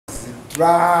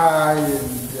dry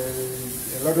and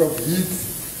a lot of heat,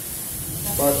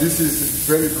 but this is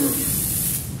very good.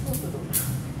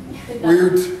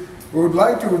 We would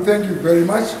like to thank you very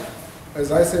much,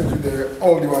 as I said to the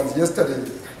old ones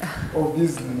yesterday, of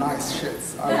these nice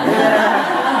shirts.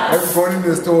 I've gone in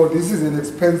the store, this is an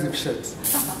expensive shirt.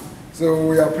 So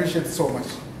we appreciate so much.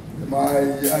 My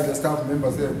other staff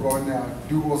members that have gone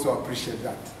do also appreciate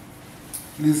that.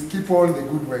 Please keep on the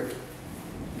good work.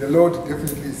 The Lord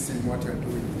definitely is seeing what you're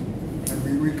doing. And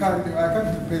I can't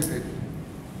repay them.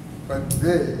 But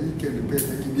He can repay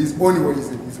them in His own ways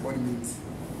and His own means.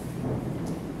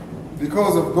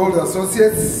 Because of Gold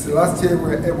Associates, last year we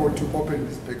were able to open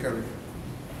this bakery.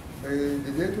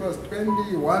 The date was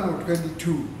 21 or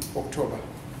 22 October.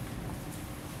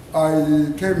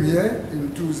 I came here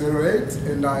in 2008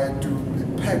 and I had to be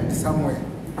packed somewhere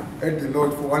at the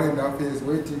Lord for 1.5 years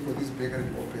waiting for this bakery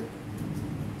to open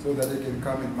so that I can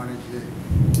come and manage here.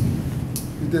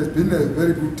 It has been a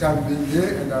very good time being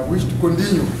here and I wish to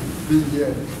continue being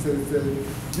here. It's a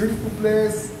beautiful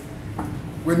place.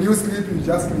 When you sleep, you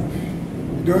just sleep.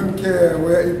 You don't care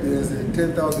where if there's a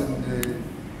 10,000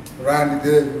 rand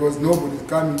there because nobody's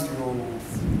coming to your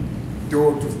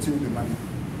door to steal the money.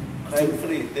 Crime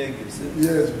free, thank you, sir.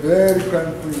 Yes, very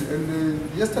crime free. And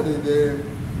yesterday the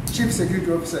chief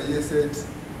security officer here said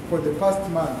for the past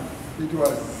month it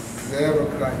was 0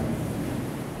 crime.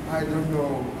 I don't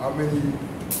know how many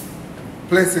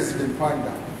places you can find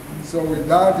that. So with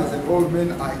that, as an old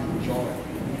man, I enjoy.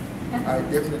 I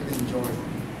definitely enjoy.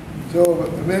 So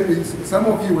maybe some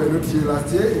of you were not here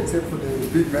last year, except for the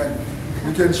big man.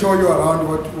 We can show you around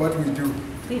what we do,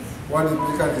 Please. what the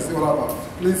bakery is all about.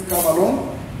 Please come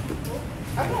along.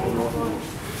 Okay.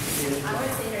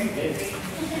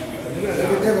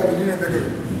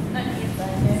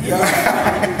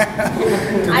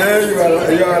 Today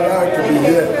you are allowed to be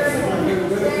here.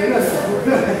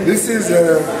 This is,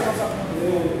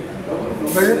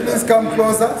 may you please come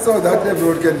closer so that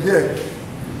everyone can hear.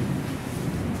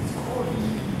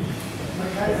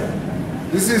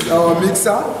 This is our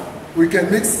mixer. We can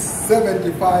mix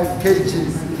 75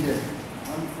 kgs here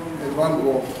at one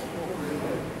go.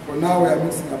 For now we are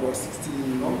mixing about 60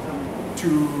 to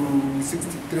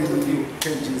 63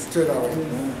 kgs straight away.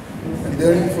 And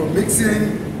then for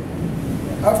mixing,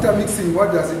 after mixing,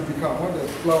 what does it become? What does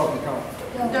flour become?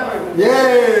 Dough.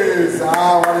 Yes!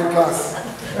 What a class.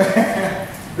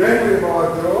 Then we have our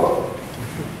dough.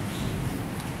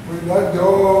 With that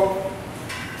dough,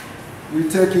 we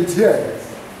take it here.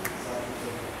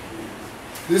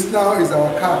 This now is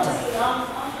our cutter.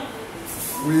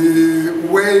 We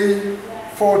weigh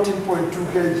 14.2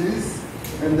 kgs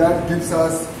and that gives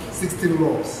us 16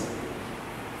 loaves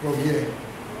from here.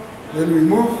 Then we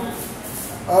move.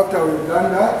 After we've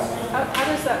done that. How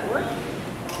does that work?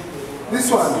 This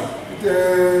one.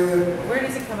 Where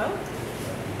does it come out?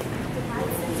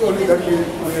 It's only that we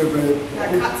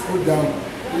put down.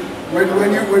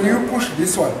 When you push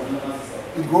this one,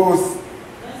 it goes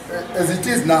as it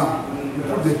is now. You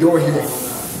put the door here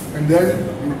and then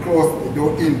you close the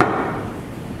door in.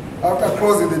 After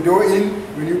closing the door in,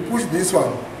 when you push this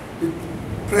one, it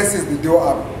presses the door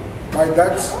up. By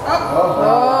that,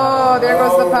 oh, there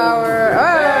goes the power.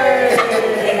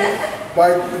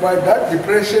 by that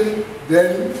depression,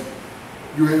 then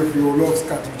you have your loaves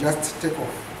cut. You just take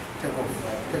off, take off,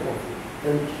 take off.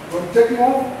 And when taking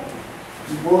off,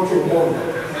 you go to your mold.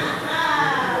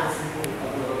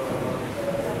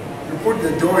 You put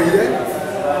the door here.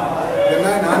 The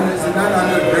 900 is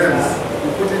 900 grams.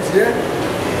 You put it here.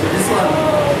 This one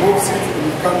moves it and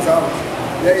it comes out.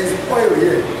 There is oil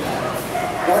here.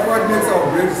 That's what makes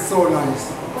our bread so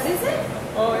nice. What is it?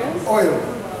 Oil. Oil.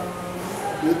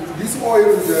 This oil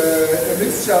is a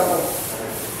mixture of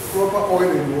proper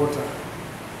oil and water.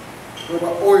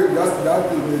 Proper oil, that's the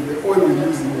oil we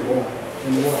use in the home,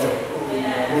 in water.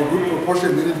 In a good proportion,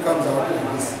 then it comes out like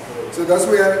this. So that's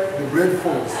where the bread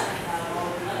falls.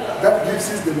 That gives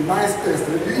us the nice taste.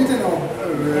 If you eat our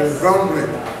brown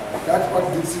bread, that's what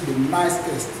gives you the nice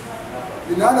taste.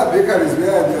 In other bakeries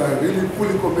where they are really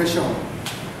fully commercial,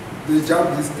 they jump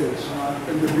this stage,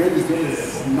 and the bread is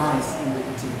always nice in the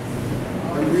eating.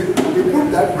 And we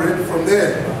put that bread from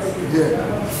there to here.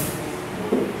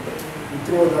 We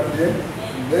throw that there,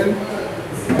 and then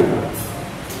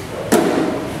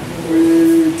we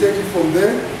take it from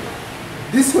there.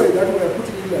 This way, that we are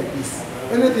putting it like this.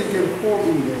 Anything can fall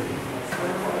in there.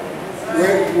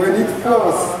 When it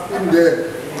falls in there,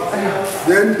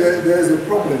 then there is a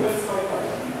problem.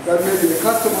 That maybe the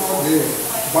customer out there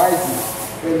buys it.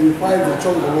 And you find the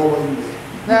chunk of lower in there.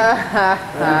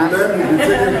 And then will be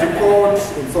taken to court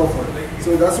and so forth. So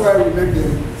that's why we make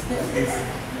them like this.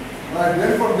 Right,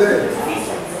 then from there,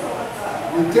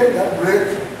 we take that bread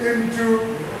into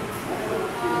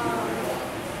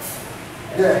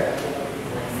there.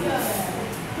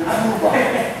 The blue bar.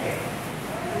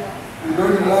 We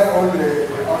don't rely on the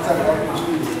outside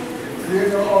atmosphere.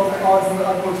 Create our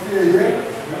atmosphere here,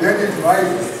 then it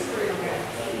rises.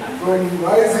 When it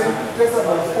rises, it takes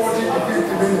about 40 to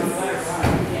 50 minutes.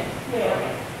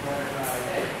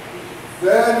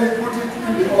 Then we put it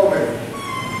in the oven.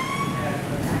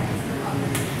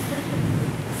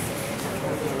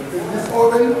 In this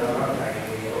oven,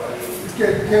 it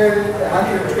can carry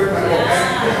 120 volts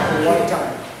at one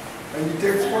time. And it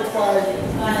takes 45 to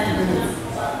 50 minutes.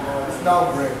 It's now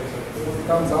bread. It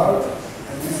comes out,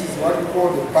 and this is what we call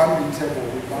the bumping table.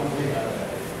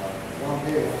 One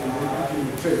here, and then put it in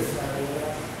the tray.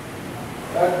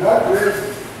 That bread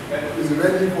is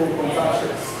ready for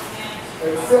consumption.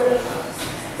 Except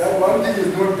that one thing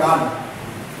is not done.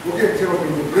 You can take off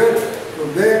the bread from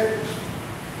there,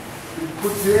 you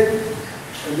put there,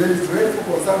 and then it's ready for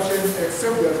consumption,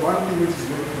 except there's one thing which is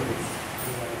ready for this.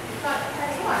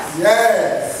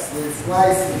 Yes, the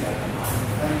slicing.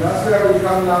 And that's where we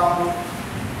come now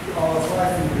to our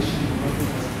slicing machine.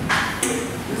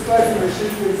 This slicing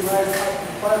machine can slice up to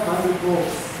 500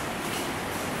 loaves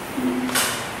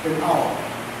an hour.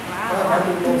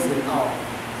 500 loaves an hour.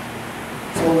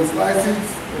 So we slice it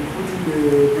and put in the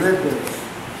bread beds.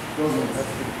 Those ones,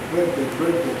 that's it.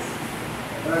 Bread beds.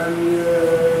 And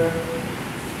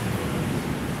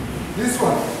this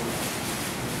one,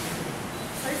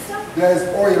 there's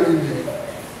oil in here.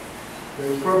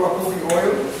 There's proper cooking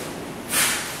oil.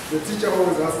 The teacher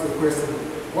always asks the question,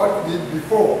 what we did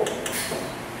before?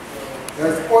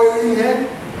 There's oil in here?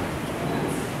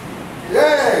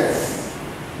 Yes!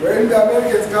 When the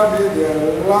Americans come here, they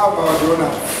love our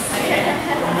donuts.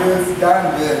 And it's done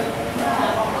there.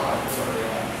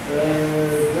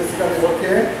 Basically,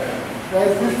 okay.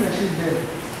 There's this machine here.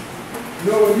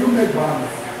 No, you make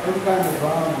buns. Any kind of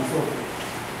bun and so forth.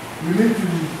 You need to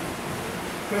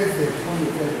press it on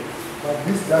the table. But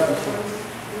this does it first.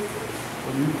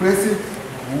 When you press it,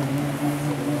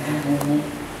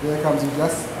 there comes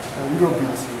just a little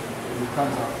bit, and it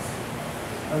comes out.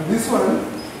 And this one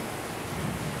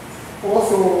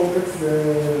also makes the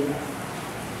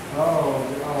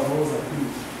rolls are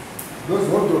finished. Those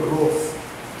hot dog rolls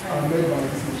are made by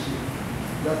this machine.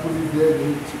 Just put it there,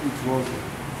 then it rolls.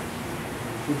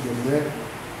 Put them there.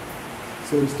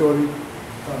 Same story,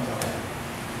 comes out.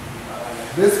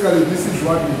 Basically, this is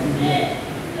what we do here.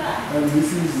 And this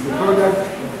is the product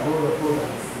of all the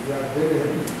products. We are very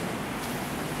happy.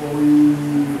 We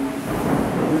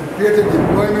created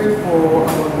employment for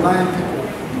about 9 people.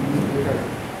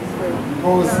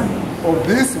 Because of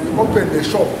this, we opened a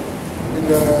shop in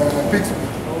the Pittsburgh.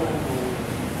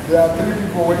 There are 3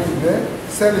 people working there,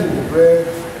 selling the bread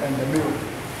and the milk.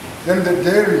 Then the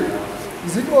dairy.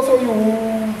 Is it also you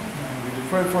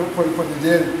for the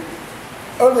dairy?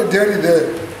 All the dairy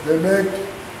there, they make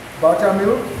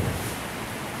buttermilk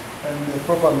and the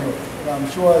proper milk. And I'm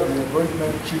sure they're going to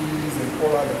make cheese and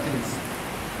all other things.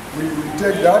 We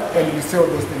take that and we sell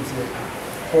those things here.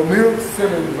 For milk,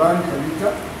 7 rand a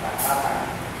liter.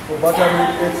 For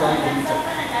buttermilk, 8 rand a liter.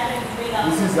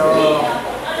 This is our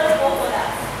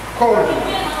cold,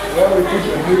 where we put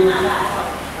the milk.